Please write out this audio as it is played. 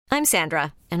I'm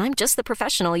Sandra, and I'm just the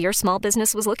professional your small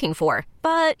business was looking for.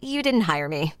 But you didn't hire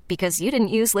me because you didn't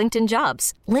use LinkedIn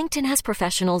Jobs. LinkedIn has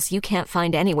professionals you can't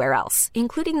find anywhere else,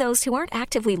 including those who aren't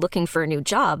actively looking for a new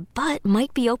job, but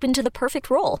might be open to the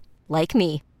perfect role, like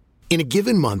me. In a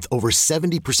given month, over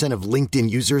 70% of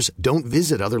LinkedIn users don't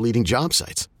visit other leading job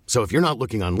sites. So if you're not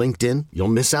looking on LinkedIn, you'll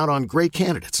miss out on great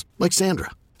candidates like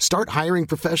Sandra. Start hiring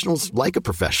professionals like a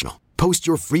professional. Post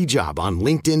your free job on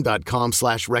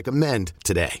linkedin.com/recommend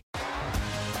today.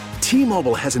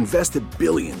 T-Mobile has invested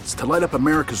billions to light up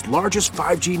America's largest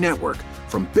 5G network,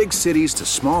 from big cities to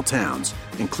small towns,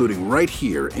 including right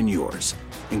here in yours.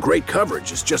 And great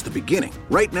coverage is just the beginning.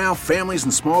 Right now, families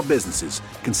and small businesses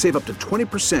can save up to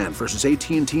 20% versus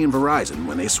AT&T and Verizon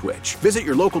when they switch. Visit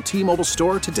your local T-Mobile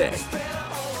store today.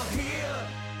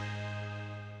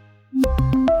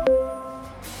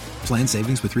 Plan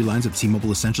savings with 3 lines of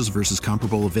T-Mobile Essentials versus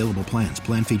comparable available plans.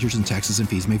 Plan features and taxes and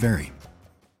fees may vary.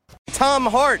 Tom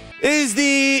Hart is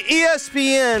the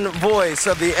ESPN voice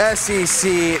of the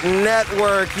SEC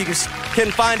Network. You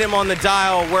can find him on the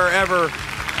dial wherever.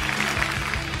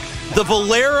 The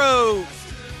Valero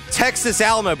Texas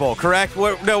Alamo Bowl, correct?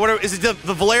 Is it the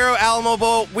Valero Alamo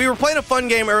Bowl? We were playing a fun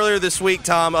game earlier this week,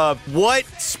 Tom, of what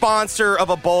sponsor of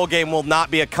a bowl game will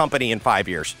not be a company in 5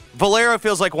 years. Valero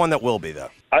feels like one that will be,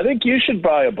 though. I think you should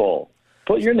buy a bowl.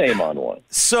 Put your name on one.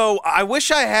 So I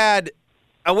wish I had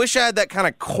that kind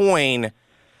of coin.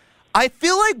 I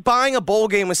feel like buying a bowl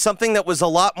game was something that was a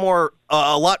lot more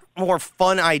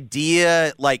fun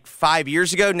idea like 5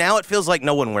 years ago. Now it feels like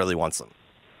no one really wants them.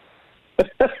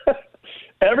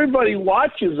 Everybody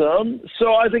watches them,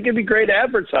 so I think it'd be great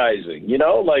advertising. You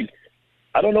know, like,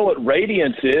 I don't know what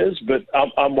Radiance is, but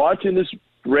I'm watching this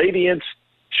Radiance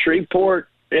Shreveport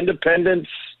Independence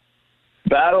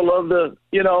battle of the,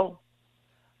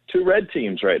 two red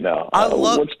teams right now.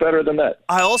 What's better than that?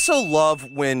 I also love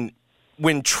when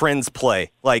trends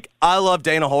play. Like, I love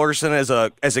Dana Holgorsen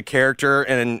as a character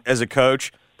and as a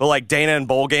coach, but like Dana in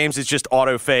bowl games, it's just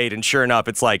auto fade, and sure enough,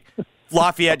 it's like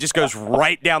Lafayette just goes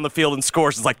right down the field and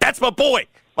scores. It's like, that's my boy,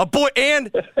 and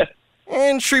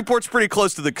Shreveport's pretty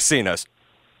close to the casinos.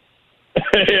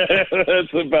 Yeah,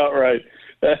 that's about right.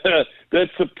 That's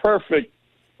the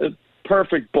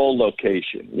perfect bowl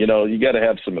location. You got to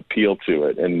have some appeal to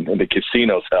it, and the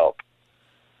casinos help.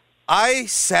 I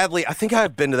think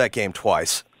I've been to that game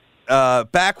twice.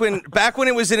 Back when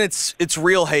it was in its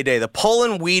real heyday, the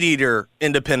Poland Weed Eater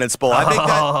Independence Bowl.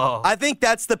 I think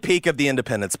that's the peak of the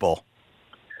Independence Bowl.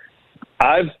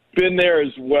 I've been there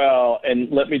as well, and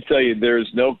let me tell you,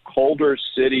 there's no colder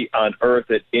city on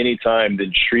earth at any time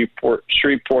than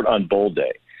Shreveport on bowl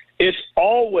day. It's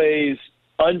always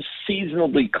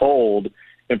unseasonably cold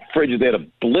and frigid. They had a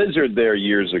blizzard there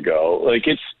years ago. Like,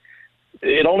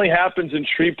 it only happens in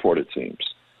Shreveport, it seems.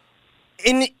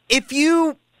 And if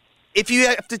you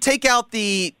have to take out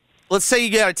let's say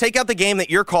you got to take out the game that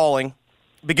you're calling,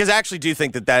 because I actually do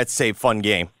think that that's a fun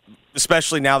game,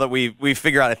 especially now that we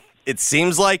figure out it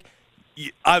seems like,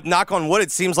 knock on wood, it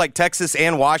seems like Texas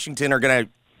and Washington are going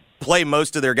to play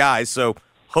most of their guys, so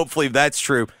hopefully that's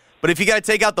true. But if you got to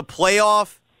take out the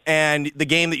playoff and the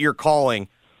game that you're calling,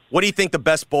 what do you think the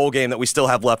best bowl game that we still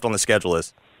have left on the schedule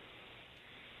is?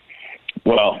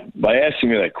 Well, by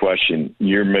asking me that question,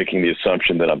 you're making the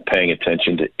assumption that I'm paying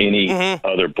attention to any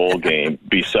other bowl game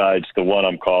besides the one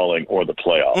I'm calling or the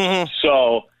playoffs. Mm-hmm.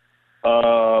 So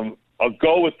I'll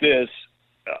go with this.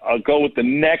 I'll go with the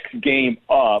next game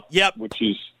up, which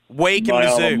is Wake my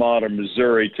and alma mater,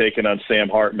 Missouri, taking on Sam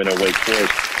Hartman at Wake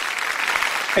Forest.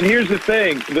 And here's the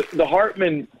thing. The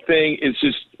Hartman thing is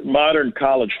just modern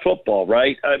college football,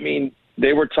 right? I mean,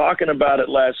 they were talking about it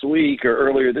last week or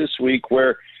earlier this week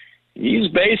where he's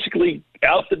basically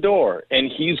out the door,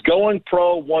 and he's going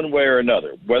pro one way or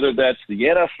another, whether that's the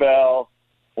NFL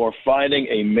or finding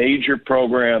a major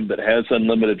program that has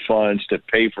unlimited funds to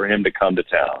pay for him to come to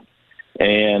town.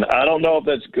 And I don't know if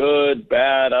that's good,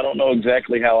 bad. I don't know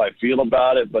exactly how I feel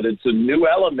about it, but it's a new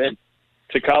element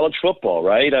to college football,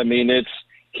 right? I mean,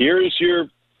 here's your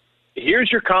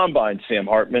combine, Sam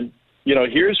Hartman.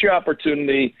 Here's your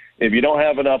opportunity, if you don't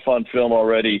have enough on film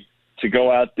already, to go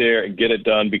out there and get it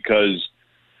done, because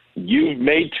you've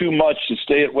made too much to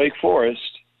stay at Wake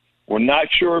Forest. We're not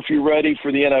sure if you're ready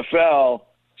for the NFL,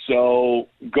 so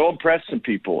go impress some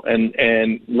people and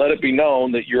let it be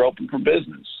known that you're open for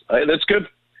business. That's good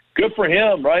for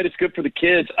him, right? It's good for the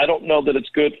kids. I don't know that it's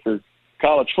good for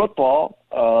college football,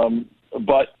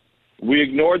 but we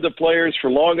ignored the players for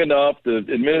long enough. The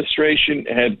administration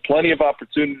had plenty of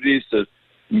opportunities to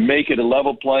make it a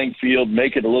level playing field,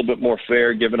 make it a little bit more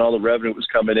fair given all the revenue that was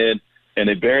coming in, and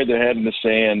they buried their head in the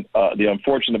sand. The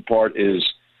unfortunate part is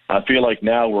I feel like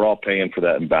now we're all paying for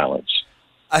that imbalance.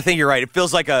 I think you're right. It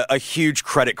feels like a huge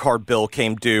credit card bill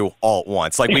came due all at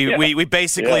once. Like we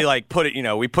basically like put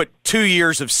it, we put 2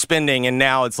 years of spending and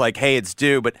now it's like, hey, it's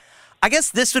due. But I guess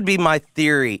this would be my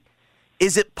theory.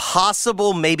 Is it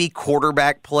possible maybe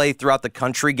quarterback play throughout the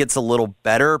country gets a little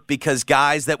better because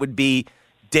guys that would be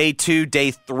day 2,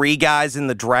 day 3 guys in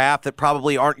the draft that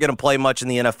probably aren't going to play much in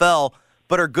the NFL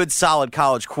but are good, solid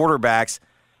college quarterbacks,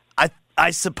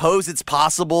 I suppose it's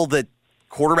possible that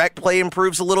quarterback play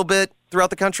improves a little bit throughout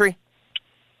the country?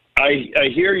 I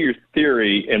hear your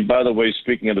theory, and by the way,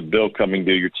 speaking of the bill coming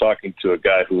due, you're talking to a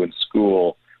guy who in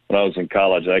school, when I was in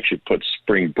college, I actually put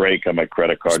spring break on my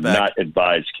credit card, not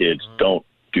advise kids, don't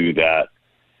do that.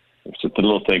 It's a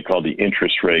little thing called the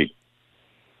interest rate.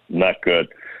 Not good.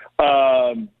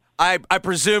 I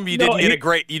presume you didn't get a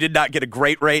great. You did not get a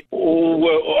great rate.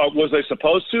 Was I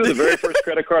supposed to? The very first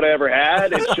credit card I ever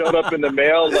had, it showed up in the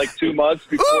mail like 2 months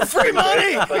before. Ooh, free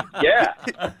money! I was like, yeah,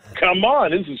 come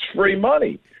on, this is free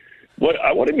money. What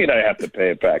do you mean I have to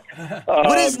pay it back?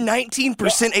 What does 19%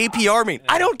 APR mean?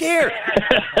 I don't care.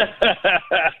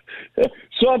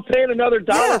 So I'm paying another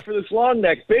 $1 for this long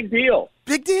neck. Big deal.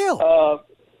 Big deal.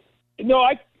 No,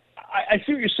 I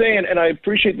see what you're saying, and I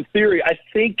appreciate the theory. I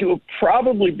think it will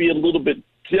probably be a little bit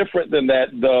different than that,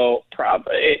 though,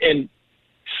 and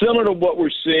similar to what we're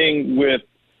seeing with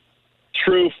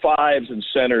true fives and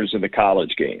centers in the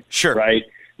college game. Sure. Right?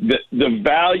 The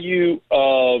value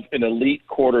of an elite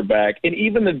quarterback and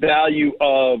even the value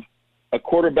of a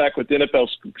quarterback with NFL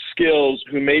skills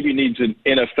who maybe needs an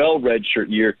NFL redshirt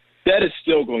year, that is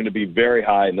still going to be very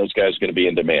high, and those guys are going to be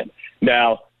in demand.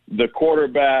 Now, the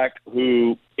quarterback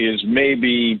who is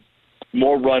maybe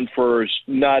more run first,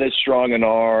 not as strong an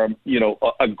arm,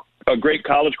 a great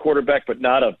college quarterback, but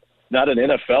not an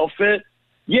NFL fit.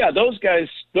 Yeah, those guys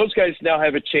now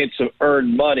have a chance to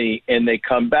earn money, and they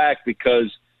come back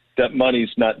because that money's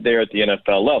not there at the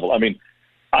NFL level. I mean,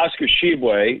 Oscar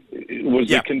Tshiebwe was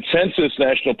the consensus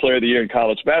National Player of the Year in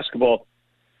college basketball,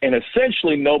 and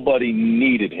essentially nobody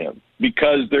needed him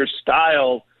because their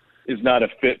style is not a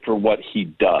fit for what he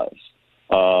does.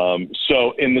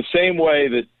 So in the same way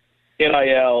that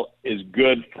NIL is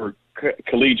good for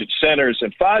collegiate centers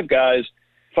and five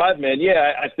men,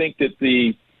 I think that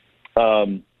the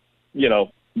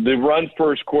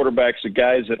run-first quarterbacks, the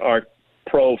guys that aren't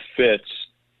pro fits,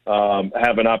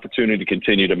 have an opportunity to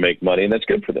continue to make money, and that's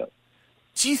good for them.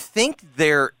 Do you think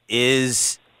there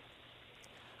is,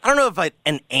 I don't know if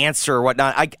an answer or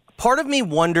whatnot, part of me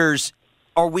wonders,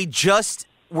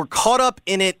 we're caught up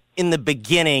in it in the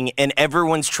beginning and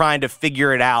everyone's trying to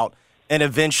figure it out and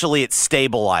eventually it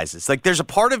stabilizes. Like there's a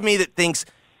part of me that thinks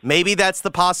maybe that's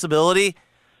the possibility,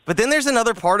 but then there's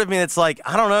another part of me that's like,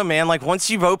 I don't know, man, like once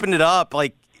you've opened it up,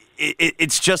 like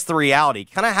it's just the reality.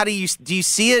 Kind of how do you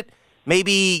see it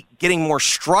maybe getting more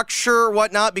structure or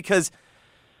whatnot? Because,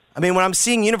 I mean, when I'm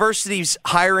seeing universities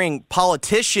hiring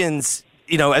politicians,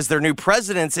 as their new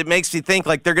presidents, it makes me think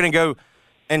like they're going to go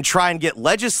and try and get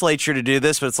legislature to do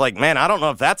this, but it's like, man, I don't know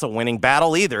if that's a winning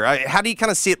battle either. How do you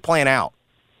kind of see it playing out?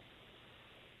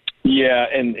 Yeah,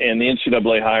 and the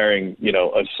NCAA hiring,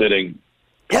 a sitting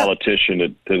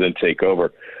politician to then take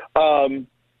over.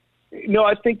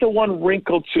 I think the one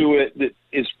wrinkle to it that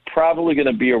is probably going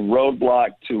to be a roadblock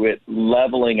to it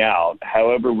leveling out,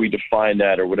 however we define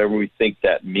that or whatever we think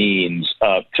that means.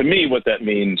 To me, what that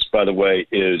means, by the way,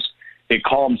 is it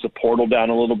calms the portal down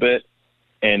a little bit,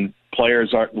 and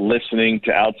players aren't listening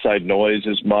to outside noise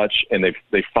as much, and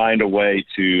they find a way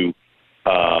to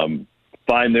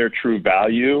find their true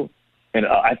value. And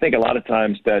I think a lot of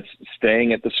times that's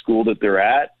staying at the school that they're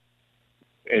at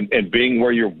and being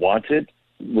where you're wanted,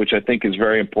 which I think is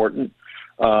very important.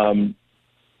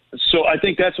 So I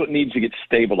think that's what needs to get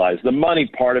stabilized. The money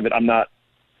part of it, I'm not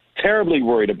terribly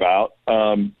worried about,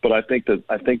 but I think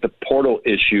the portal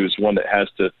issue is one that has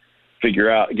to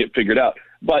get figured out.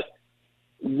 But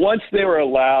once they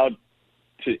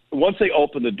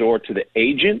opened the door to the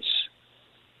agents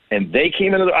and they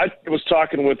came in, I was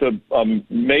talking with a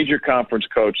major conference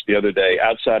coach the other day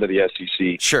outside of the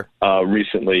SEC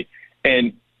recently,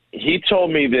 and he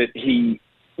told me that he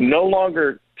no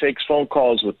longer takes phone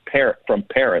calls from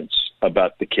parents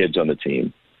about the kids on the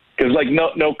team. Because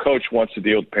no coach wants to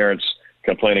deal with parents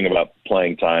complaining about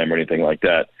playing time or anything like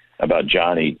that, about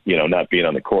Johnny, not being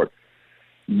on the court.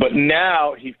 But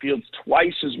now he fields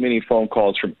twice as many phone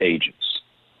calls from agents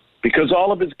because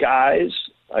all of his guys,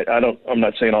 I'm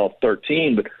not saying all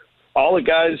 13, but all the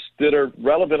guys that are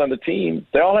relevant on the team,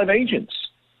 they all have agents.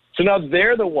 So now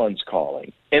they're the ones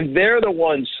calling, and they're the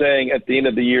ones saying at the end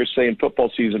of the year, saying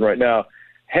football season right now,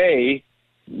 hey,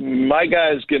 my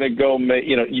guy's going to go make,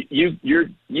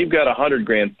 you've got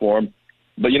 $100,000 for him,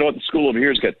 but you know what? The school over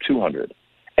here's got $200,000.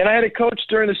 And I had a coach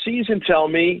during the season tell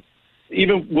me,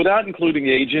 even without including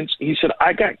the agents, he said,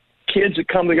 I got kids that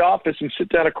come to the office and sit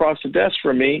down across the desk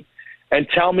from me and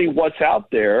tell me what's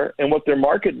out there and what their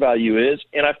market value is.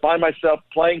 And I find myself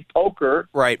playing poker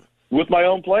with my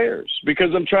own players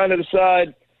because I'm trying to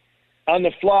decide on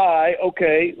the fly,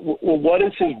 okay, well, what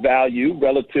is his value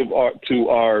relative to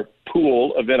our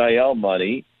pool of NIL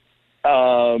money?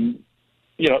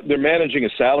 They're managing a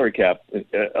salary cap,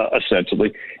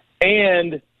 essentially.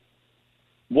 And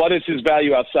what is his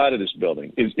value outside of this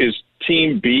building? Is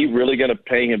Team B really going to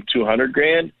pay him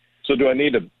 $200,000? So do I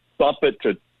need to bump it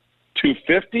to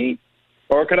 $250,000,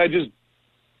 or can I just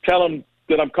tell him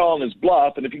that I'm calling his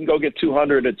bluff? And if you can go get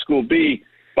 $200,000 at school B,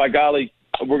 by golly,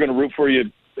 we're going to root for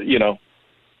you.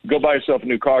 Go buy yourself a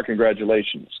new car.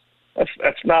 Congratulations.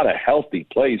 That's not a healthy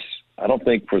place, I don't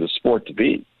think, for the sport to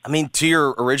be. I mean, to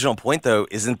your original point, though,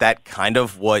 isn't that kind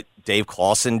of what Dave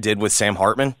Clawson did with Sam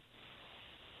Hartman?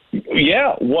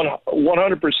 Yeah,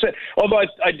 100%. Although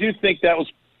I do think that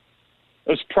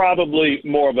was probably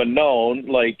more of a known.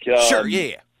 Sure,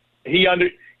 yeah.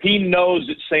 He knows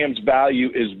that Sam's value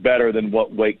is better than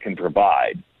what Wake can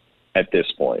provide at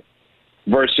this point.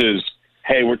 Versus,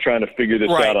 hey, we're trying to figure this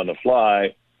out on the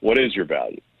fly. What is your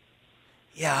value?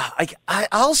 Yeah, I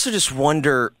also just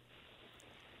wonder,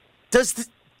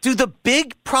 do the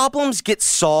big problems get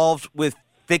solved with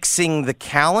fixing the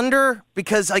calendar?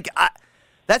 Because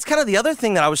that's kind of the other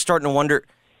thing that I was starting to wonder.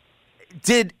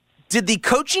 Did the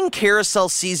coaching carousel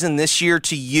season this year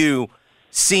to you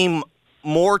seem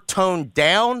more toned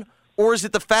down, or is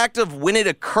it the fact of when it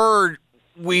occurred,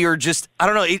 we are just, I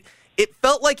don't know, it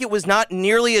felt like it was not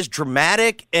nearly as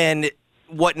dramatic and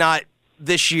whatnot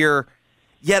this year,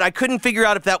 yet I couldn't figure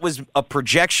out if that was a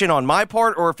projection on my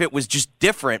part or if it was just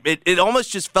different. It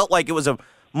almost just felt like it was a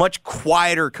much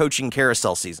quieter coaching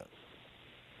carousel season.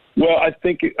 Well, I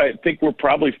think we're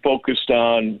probably focused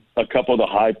on a couple of the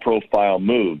high-profile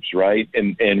moves, right?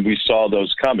 And we saw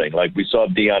those coming. Like we saw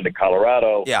Deion to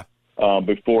Colorado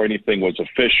before anything was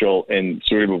official, and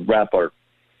so we would wrap our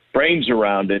brains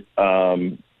around it.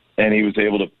 And he was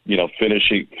able to,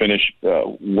 finish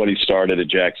what he started at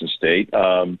Jackson State.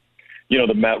 The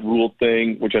Matt Rule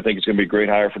thing, which I think is going to be a great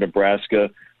hire for Nebraska,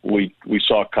 we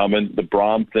saw coming. The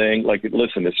Brom thing,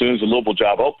 listen, as soon as the Louisville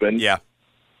job opened,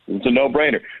 it's a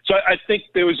no-brainer. So I think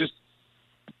there was just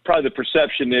probably the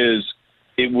perception is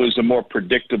it was a more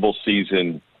predictable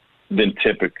season than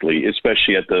typically,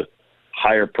 especially at the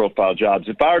higher-profile jobs.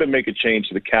 If I were to make a change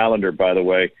to the calendar, by the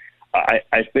way,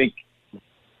 I think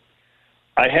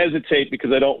I hesitate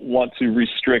because I don't want to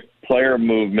restrict player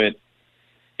movement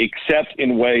except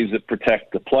in ways that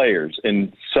protect the players.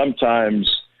 And sometimes,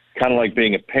 kind of like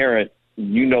being a parent,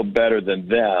 you know better than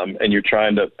them, and you're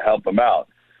trying to help them out.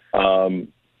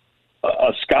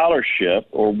 A scholarship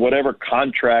or whatever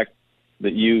contract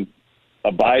that you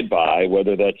abide by,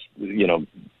 whether that's, the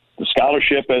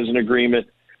scholarship as an agreement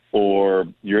or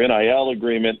your NIL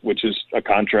agreement, which is a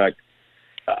contract,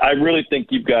 I really think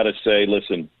you've got to say,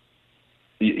 listen,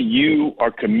 you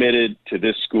are committed to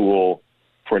this school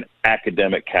for an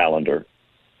academic calendar.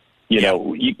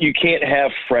 You can't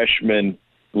have freshmen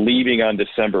leaving on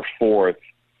December 4th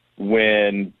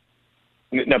when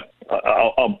 – now,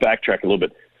 I'll backtrack a little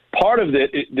bit. Part of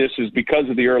this is because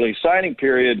of the early signing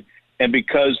period and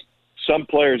because some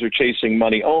players are chasing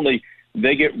money only,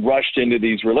 they get rushed into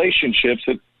these relationships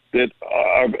that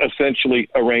are essentially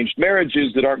arranged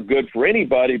marriages that aren't good for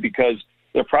anybody because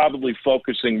they're probably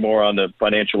focusing more on the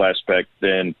financial aspect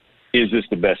than is this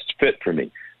the best fit for me.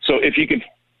 So if you can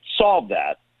solve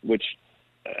that, which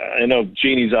I know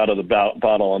Genie's out of the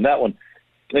bottle on that one,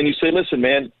 then you say, listen,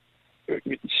 man,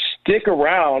 stick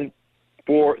around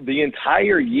for the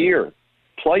entire year.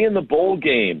 Play in the bowl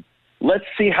game. Let's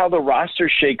see how the roster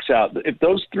shakes out. If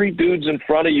those three dudes in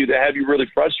front of you that have you really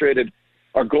frustrated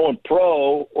are going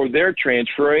pro or they're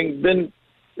transferring, then,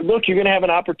 look, you're going to have an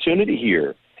opportunity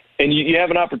here. And you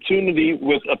have an opportunity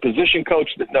with a position coach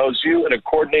that knows you and a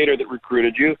coordinator that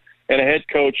recruited you and a head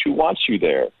coach who wants you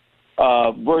there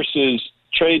versus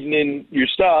trading in your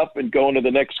stuff and going to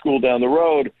the next school down the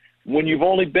road when you've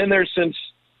only been there since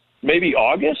maybe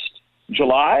August,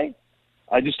 July.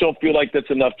 I just don't feel like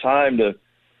that's enough time to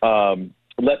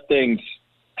let things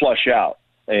flush out.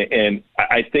 And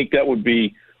I think that would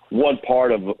be one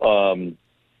part of,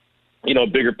 a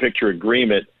bigger picture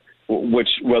agreement, which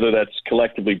whether that's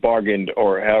collectively bargained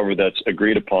or however that's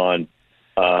agreed upon,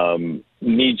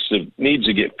 needs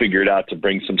to get figured out to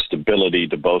bring some stability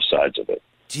to both sides of it.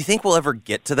 Do you think we'll ever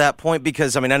get to that point?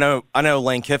 Because I know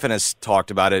Lane Kiffin has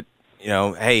talked about it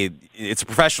hey, it's a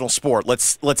professional sport.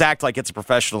 Let's act like it's a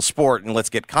professional sport and let's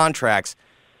get contracts.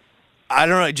 I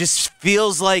don't know. It just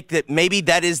feels like that maybe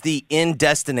that is the end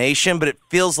destination, but it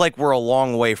feels like we're a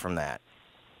long way from that.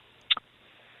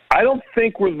 I don't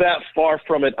think we're that far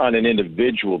from it on an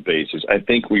individual basis. I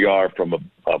think we are from a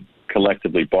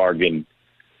collectively bargained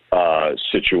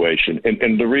situation.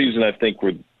 And the reason I think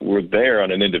we're there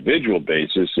on an individual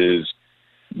basis is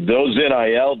those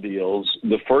NIL deals,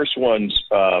 the first ones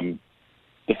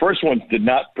did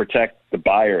not protect the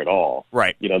buyer at all.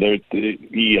 Right.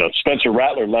 Spencer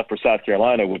Rattler left for South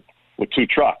Carolina with 2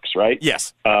 trucks, right?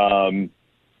 Yes.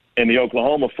 And the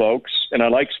Oklahoma folks, and I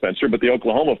like Spencer, but the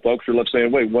Oklahoma folks are left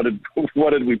saying, wait, what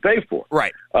did we pay for?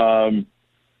 Right. And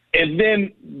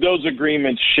then those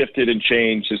agreements shifted and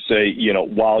changed to say,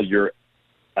 while you're,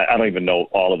 I don't even know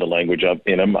all of the language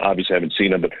in them. Obviously, I haven't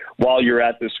seen them, but while you're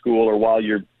at this school or while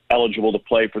you're eligible to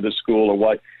play for this school or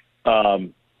what,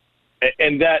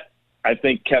 and that, I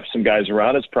think, kept some guys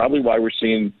around. It's probably why we're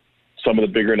seeing some of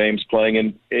the bigger names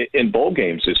playing in bowl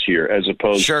games this year as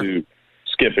opposed to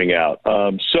skipping out.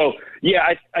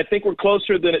 I think we're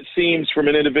closer than it seems from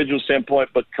an individual standpoint,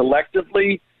 but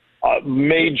collectively,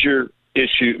 major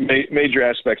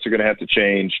aspects are going to have to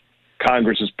change.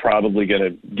 Congress is probably going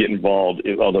to get involved,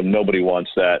 although nobody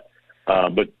wants that.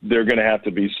 But there are going to have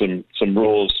to be some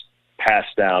rules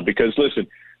passed down because, listen,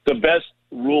 the best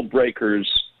rule breakers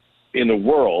in the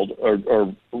world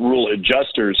or rule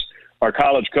adjusters are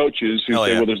college coaches who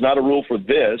say, well, there's not a rule for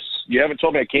this. You haven't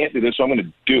told me I can't do this, so I'm going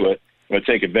to do it. I'm going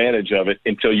to take advantage of it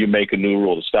until you make a new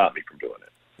rule to stop me from doing it.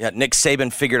 Yeah, Nick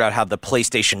Saban figured out how the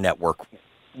PlayStation Network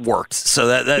worked, so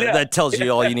that tells you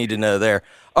all you need to know there.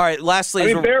 All right,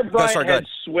 lastly, Bear Bryant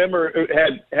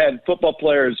had football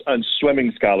players on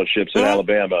swimming scholarships in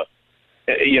Alabama.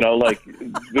 Like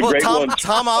the great ones.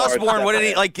 Tom Osborne, what did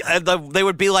he like? They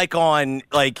would be like on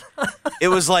it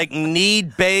was like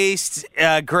need based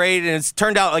grade, and it's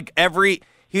turned out like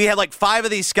he had like 5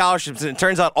 of these scholarships, and it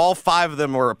turns out all 5 of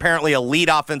them were apparently elite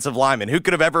offensive linemen. Who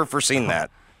could have ever foreseen that?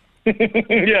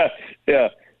 Yeah.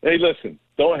 Hey, listen,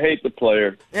 don't hate the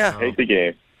player. Yeah, hate the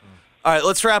game. All right,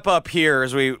 let's wrap up here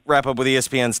as we wrap up with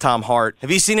ESPN's Tom Hart. Have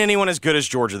you seen anyone as good as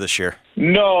Georgia this year?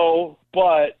 No,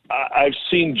 but I've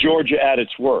seen Georgia at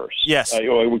its worst. Yes.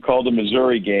 We called the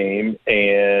Missouri game,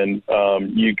 and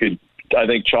you could, I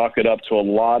think, chalk it up to a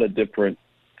lot of different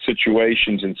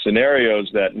situations and scenarios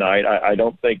that night. I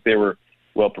don't think they were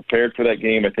well prepared for that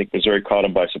game. I think Missouri caught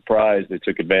them by surprise. They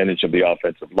took advantage of the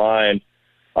offensive line.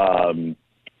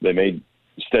 They made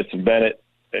Stetson Bennett,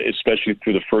 especially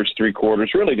through the first 3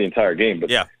 quarters, really the entire game, but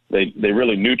they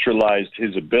really neutralized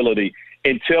his ability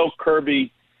until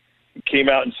Kirby came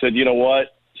out and said, you know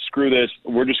what, screw this,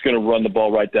 we're just going to run the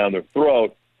ball right down their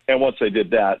throat. And once they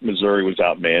did that, Missouri was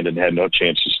outmanned and had no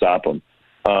chance to stop them.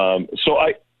 So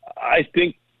I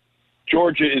think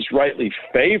Georgia is rightly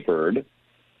favored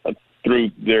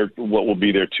through what will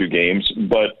be their 2 games,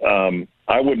 but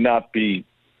I would not be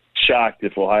shocked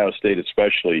if Ohio State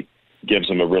especially gives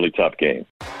them a really tough game.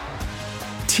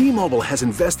 T-Mobile has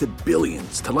invested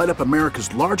billions to light up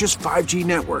America's largest 5G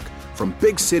network, from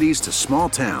big cities to small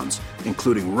towns,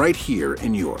 including right here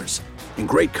in yours. And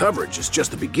great coverage is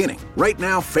just the beginning. Right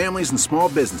now, families and small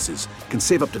businesses can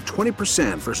save up to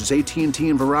 20% versus AT&T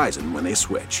and Verizon when they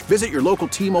switch. Visit your local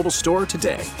T-Mobile store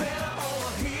today.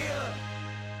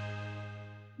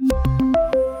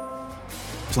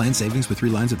 Plan savings with 3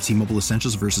 lines of T-Mobile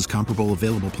Essentials versus comparable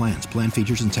available plans. Plan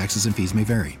features and taxes and fees may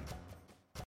vary.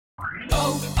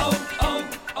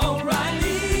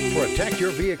 Protect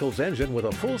your vehicle's engine with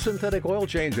a full synthetic oil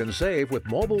change and save with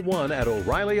Mobil 1 at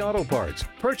O'Reilly Auto Parts.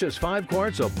 Purchase 5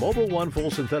 quarts of Mobil 1 full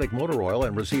synthetic motor oil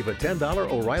and receive a $10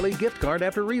 O'Reilly gift card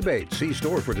after rebate. See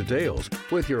store for details.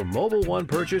 With your Mobil 1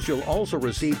 purchase, you'll also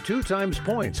receive 2 times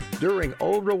points during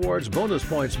O Rewards Bonus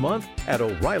Points Month at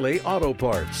O'Reilly Auto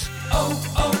Parts.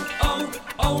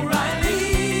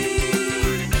 O'Reilly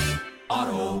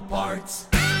Auto Parts.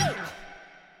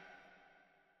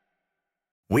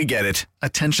 We get it.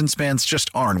 Attention spans just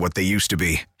aren't what they used to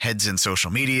be. Heads in social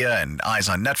media and eyes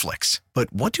on Netflix.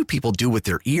 But what do people do with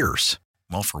their ears?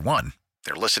 Well, for one,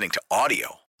 they're listening to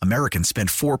audio. Americans spend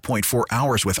 4.4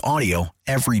 hours with audio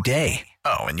every day.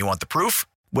 Oh, and you want the proof?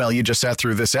 Well, you just sat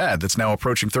through this ad that's now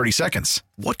approaching 30 seconds.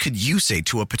 What could you say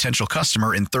to a potential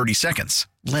customer in 30 seconds?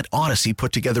 Let Odyssey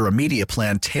put together a media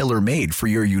plan tailor-made for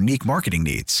your unique marketing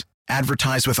needs.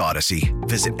 Advertise with Odyssey.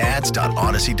 Visit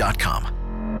ads.odyssey.com.